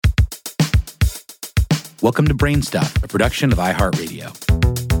Welcome to BrainStuff, a production of iHeartRadio.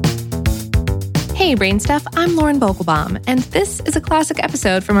 Hey, BrainStuff, I'm Lauren Vogelbaum, and this is a classic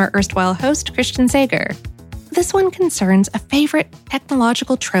episode from our erstwhile host, Christian Sager. This one concerns a favorite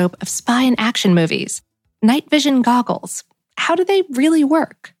technological trope of spy and action movies, night vision goggles. How do they really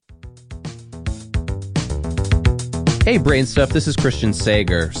work? Hey, BrainStuff, this is Christian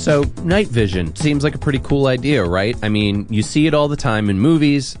Sager. So, night vision seems like a pretty cool idea, right? I mean, you see it all the time in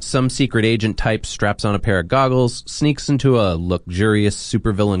movies. Some secret agent type straps on a pair of goggles, sneaks into a luxurious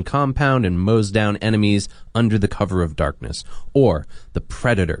supervillain compound, and mows down enemies under the cover of darkness. Or, the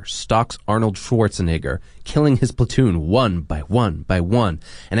Predator stalks Arnold Schwarzenegger, killing his platoon one by one by one.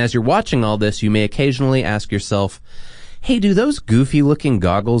 And as you're watching all this, you may occasionally ask yourself, hey, do those goofy-looking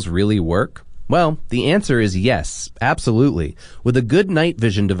goggles really work? Well, the answer is yes, absolutely. With a good night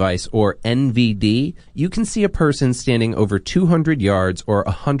vision device, or NVD, you can see a person standing over 200 yards or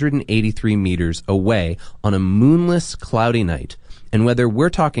 183 meters away on a moonless, cloudy night. And whether we're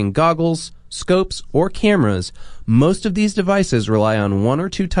talking goggles, scopes, or cameras, most of these devices rely on one or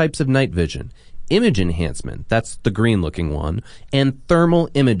two types of night vision. Image enhancement, that's the green-looking one, and thermal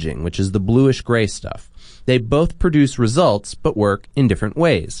imaging, which is the bluish-gray stuff. They both produce results, but work in different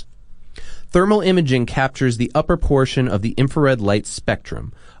ways. Thermal imaging captures the upper portion of the infrared light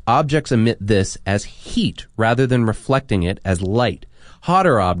spectrum. Objects emit this as heat rather than reflecting it as light.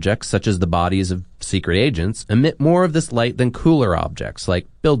 Hotter objects, such as the bodies of secret agents, emit more of this light than cooler objects, like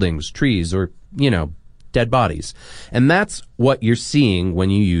buildings, trees, or, dead bodies. And that's what you're seeing when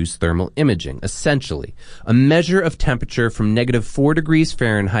you use thermal imaging, essentially. A measure of temperature from -4 degrees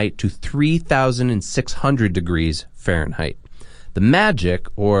Fahrenheit to 3,600 degrees Fahrenheit. The magic,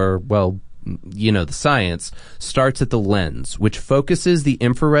 or, the science, starts at the lens, which focuses the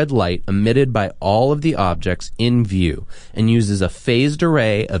infrared light emitted by all of the objects in view and uses a phased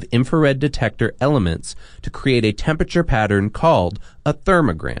array of infrared detector elements to create a temperature pattern called a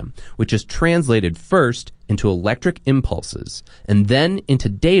thermogram, which is translated first into electric impulses and then into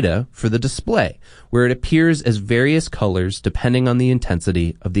data for the display, where it appears as various colors depending on the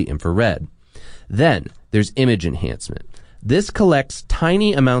intensity of the infrared. Then there's image enhancement. This collects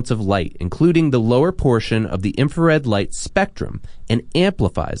tiny amounts of light, including the lower portion of the infrared light spectrum, and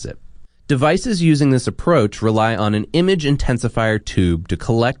amplifies it. Devices using this approach rely on an image intensifier tube to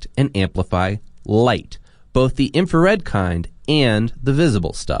collect and amplify light, both the infrared kind and the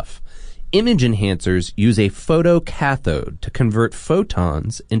visible stuff. Image enhancers use a photocathode to convert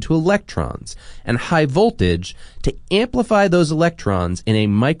photons into electrons and high voltage to amplify those electrons in a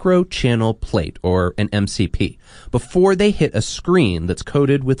microchannel plate, or an MCP, before they hit a screen that's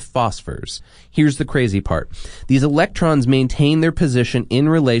coated with phosphors. Here's the crazy part. These electrons maintain their position in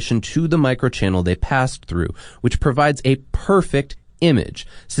relation to the microchannel they passed through, which provides a perfect image,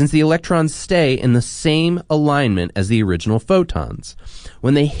 since the electrons stay in the same alignment as the original photons.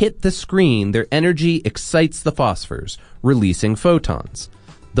 When they hit the screen, their energy excites the phosphors, releasing photons.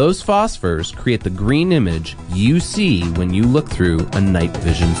 Those phosphors create the green image you see when you look through a night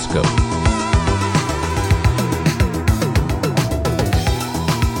vision scope.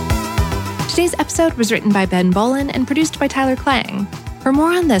 Today's episode was written by Ben Bolin and produced by Tyler Klang. For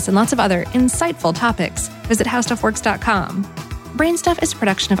more on this and lots of other insightful topics, visit howstuffworks.com. BrainStuff is a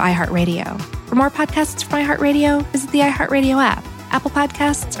production of iHeartRadio. For more podcasts from iHeartRadio, visit the iHeartRadio app, Apple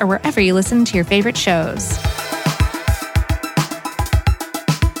Podcasts, or wherever you listen to your favorite shows.